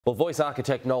Well, voice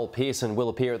architect Noel Pearson will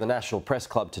appear at the National Press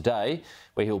Club today,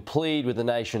 where he'll plead with the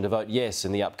nation to vote yes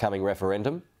in the upcoming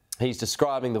referendum. He's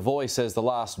describing the voice as the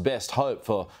last best hope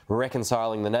for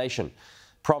reconciling the nation.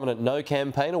 Prominent No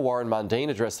campaigner Warren Mundine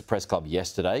addressed the Press Club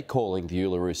yesterday, calling the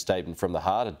Uluru Statement from the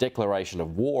heart a declaration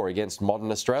of war against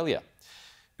modern Australia.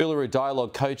 Uluru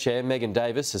Dialogue co-chair Megan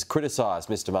Davis has criticised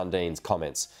Mr Mundine's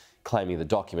comments, claiming the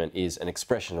document is an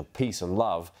expression of peace and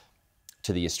love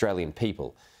to the Australian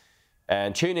people.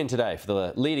 And tune in today for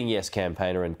the leading Yes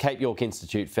campaigner and Cape York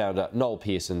Institute founder Noel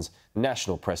Pearson's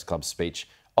National Press Club speech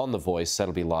on The Voice.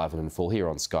 That'll be live and in full here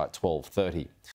on Sky at 12:30.